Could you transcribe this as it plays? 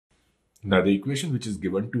Now the equation which is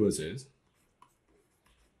given to us is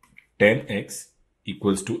tanx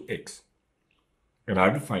equals to x. And I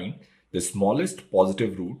have to find the smallest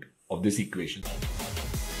positive root of this equation.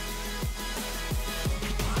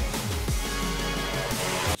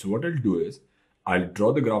 So what I'll do is, I'll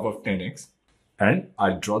draw the graph of tanx and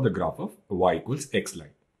I'll draw the graph of y equals x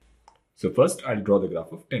line. So first I'll draw the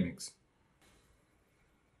graph of tanx.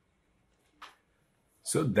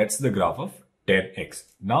 So that's the graph of tanx.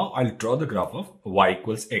 Now I'll draw the graph of y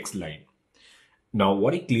equals x line. Now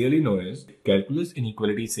what I clearly know is, calculus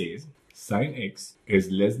inequality says sin x is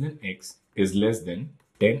less than x is less than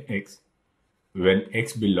tanx when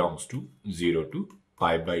x belongs to 0 to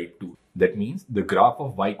pi by 2. That means the graph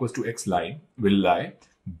of y equals to x line will lie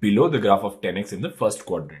below the graph of tanx in the first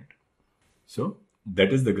quadrant. So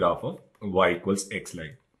that is the graph of y equals x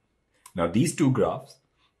line. Now these two graphs,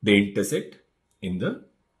 they intersect in the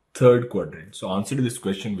third quadrant. So answer to this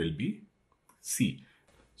question will be C.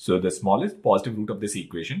 So the smallest positive root of this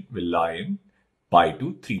equation will lie in pi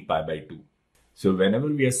to 3 pi by 2. So whenever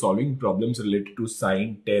we are solving problems related to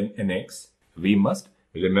sine, tan and x, we must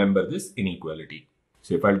remember this inequality.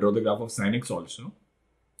 So if I'll draw the graph of sin x also,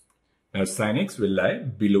 now sin x will lie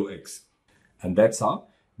below x. And that's how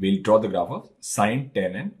we'll draw the graph of sine,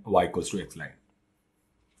 tan and y equals to x line.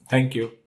 Thank you.